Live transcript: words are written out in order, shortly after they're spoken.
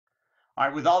All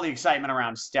right, with all the excitement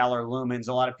around Stellar Lumens,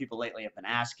 a lot of people lately have been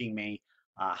asking me,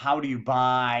 how do you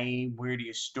buy, where do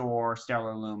you store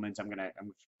Stellar Lumens? I'm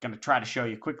gonna try to show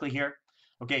you quickly here.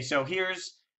 Okay, so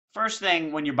here's first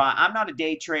thing when you're buying. I'm not a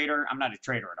day trader. I'm not a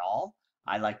trader at all.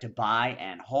 I like to buy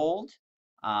and hold.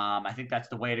 I think that's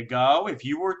the way to go. If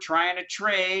you were trying to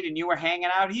trade and you were hanging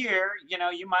out here,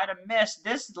 you might have missed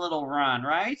this little run,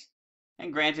 right?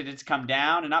 And granted, it's come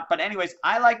down and up. But anyways,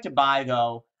 I like to buy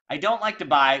though. I don't like to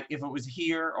buy if it was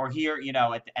here or here,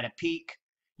 at a peak.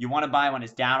 You want to buy when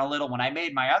it's down a little. When I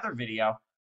made my other video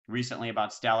recently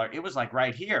about Stellar, it was like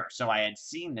right here. So I had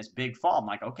seen this big fall. I'm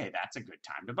like, okay, that's a good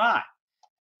time to buy.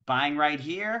 Buying right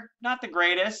here, not the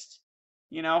greatest.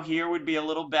 Here would be a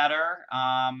little better.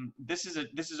 This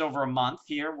is over a month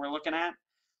here we're looking at.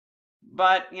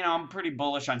 But, I'm pretty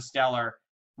bullish on Stellar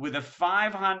with a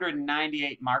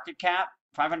 598 market cap,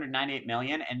 598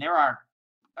 million, and there are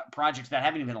projects that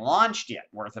haven't even launched yet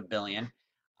worth a billion,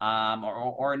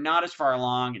 or not as far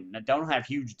along and don't have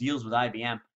huge deals with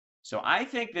IBM. So I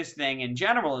think this thing in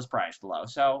general is priced low.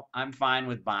 So I'm fine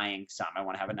with buying some. I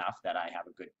want to have enough that I have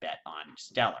a good bet on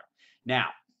Stellar. Now,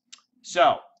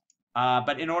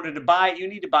 but in order to buy it, you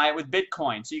need to buy it with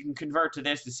Bitcoin. So you can convert to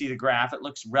this to see the graph. It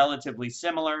looks relatively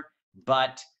similar,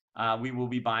 but we will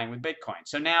be buying with Bitcoin.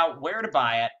 So now where to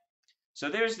buy it? So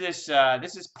there's this,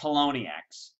 this is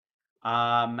Poloniex.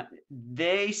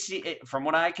 They see it, from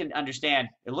what I can understand,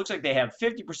 it looks like they have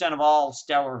 50% of all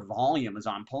Stellar volume is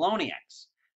on Poloniex.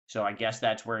 So I guess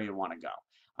that's where you want to go.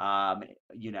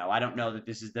 I don't know that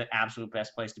this is the absolute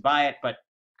best place to buy it, but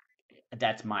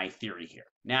that's my theory here.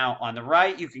 Now, on the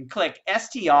right, you can click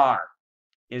STR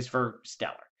is for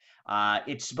Stellar.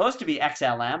 It's supposed to be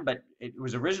XLM, but it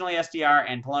was originally STR,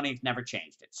 and Poloniex never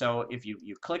changed it. So if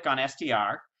you click on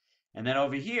STR, and then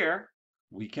over here,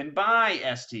 we can buy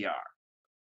STR.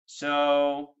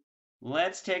 So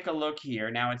let's take a look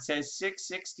here. Now it says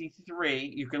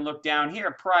 663. You can look down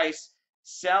here, price,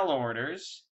 sell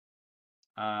orders.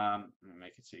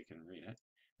 Make it so you can read it.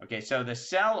 Okay, so the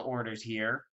sell orders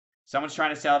here, someone's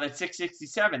trying to sell it at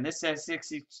 667. This says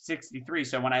 663.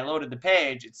 So when I loaded the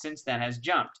page, it since then has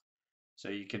jumped. So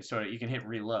you can hit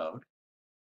reload.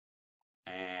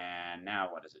 And now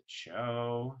what does it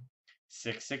show?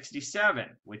 667,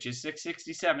 which is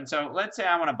 667. So let's say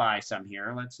I want to buy some here.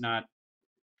 I'm just going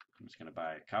to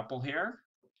buy a couple here.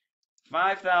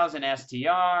 5,000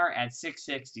 STR at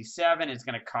 667. It's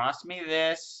going to cost me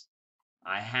this.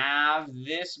 I have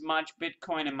this much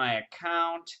Bitcoin in my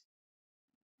account.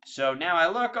 So now I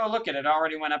look, oh, look at it,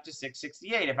 already went up to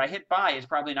 668. If I hit buy, it's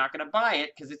probably not going to buy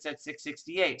it because it's at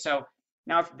 668. So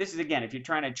now if this is, again, if you're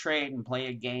trying to trade and play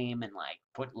a game and like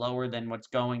put lower than what's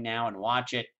going now and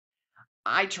watch it,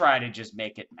 I try to just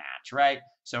make it match, right?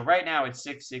 So right now it's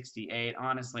 668.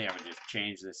 Honestly, I would just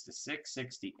change this to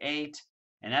 668.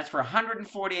 And that's for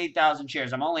 148,000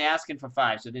 shares. I'm only asking for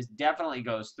 5, so this definitely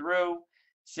goes through.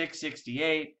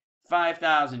 668,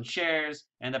 5,000 shares,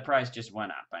 and the price just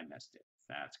went up. I missed it.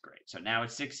 That's great. So now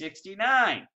it's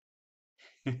 669.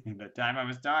 The time I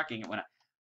was talking, it went up.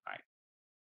 All right.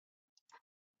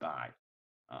 Buy.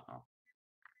 Uh-oh.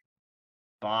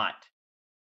 Bought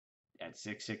at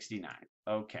 669.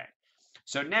 Okay.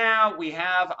 So now we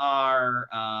have our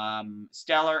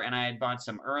Stellar, and I had bought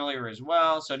some earlier as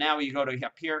well. So now we go to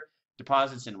up here,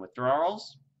 deposits and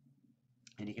withdrawals.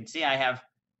 And you can see I have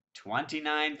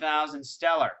 29,000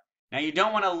 Stellar. Now you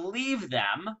don't want to leave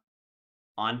them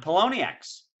on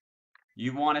Poloniex.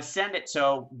 You want to send it.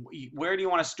 So where do you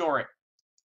want to store it?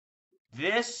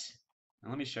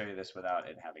 Let me show you this without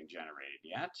it having generated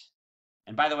yet.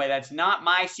 And by the way, that's not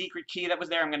my secret key that was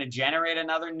there. I'm going to generate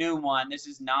another new one. This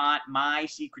is not my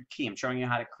secret key. I'm showing you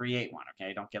how to create one,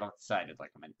 okay? Don't get all excited like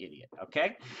I'm an idiot,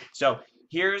 okay? So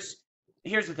here's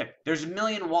the thing. There's a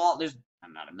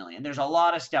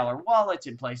lot of Stellar wallets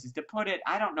and places to put it.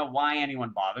 I don't know why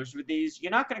anyone bothers with these. You're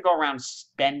not going to go around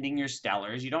spending your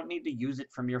Stellars. You don't need to use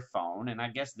it from your phone, and I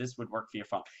guess this would work for your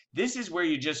phone. This is where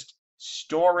you just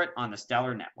store it on the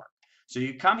Stellar network. So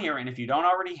you come here, and if you don't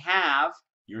already have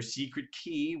your secret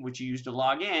key, which you use to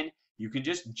log in, you can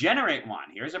just generate one.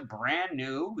 Here's a brand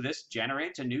new, this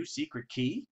generates a new secret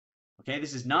key. Okay,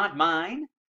 this is not mine.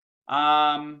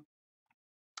 And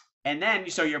then,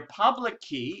 so your public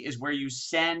key is where you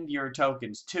send your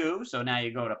tokens to. So now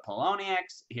you go to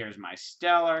Poloniex, here's my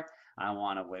Stellar, I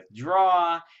want to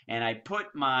withdraw, and I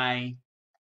put my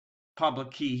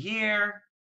public key here,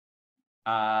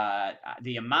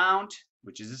 the amount,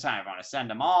 which is this time I want to send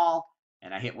them all,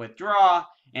 and I hit withdraw,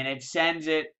 and it sends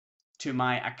it to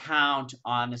my account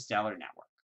on the Stellar network.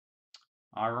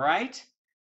 All right.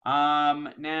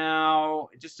 Now,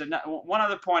 just one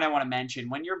other point I want to mention.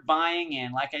 When you're buying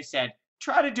in, like I said,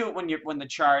 try to do it when the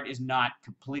chart is not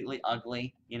completely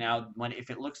ugly. You know, if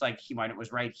it looks like when it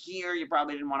was right here, you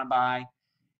probably didn't want to buy.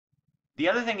 The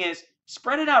other thing is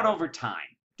spread it out over time.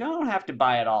 Don't have to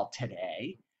buy it all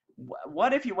today.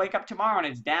 What if you wake up tomorrow and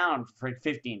it's down for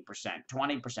 15%,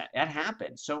 20%? That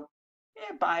happens. So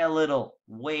yeah, buy a little,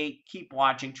 wait, keep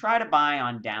watching, try to buy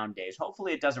on down days.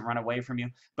 Hopefully it doesn't run away from you.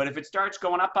 But if it starts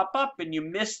going up, up, up, and you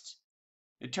missed,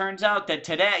 it turns out that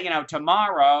today,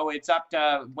 tomorrow it's up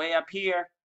to way up here.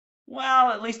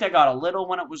 Well, at least I got a little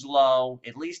when it was low.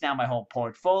 At least now my whole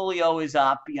portfolio is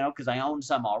up, because I own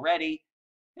some already.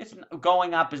 It's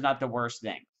going up is not the worst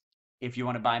thing. If you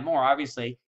want to buy more,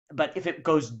 obviously, but if it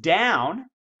goes down,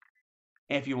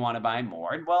 if you want to buy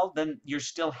more, well, then you're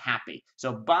still happy.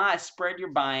 So spread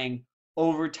your buying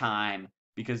over time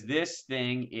because this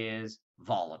thing is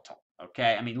volatile.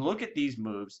 Okay, I mean, look at these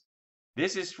moves.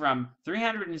 This is from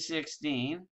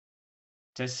 316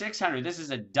 to 600. This is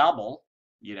a double,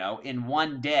 in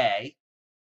one day.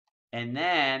 And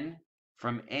then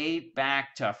from 8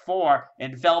 back to 4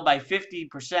 and fell by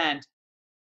 50%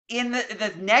 in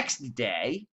the next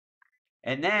day.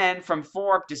 And then from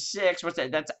 4 up to 6, what's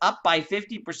that? That's up by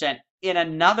 50% in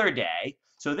another day.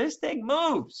 So this thing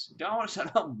moves.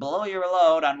 Don't blow your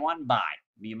load on one buy.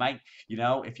 You might,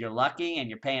 if you're lucky and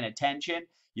you're paying attention,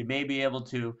 you may be able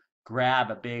to grab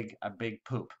a big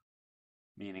poop,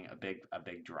 meaning a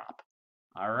big drop.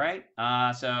 All right.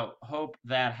 So hope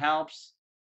that helps.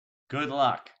 Good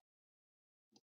luck.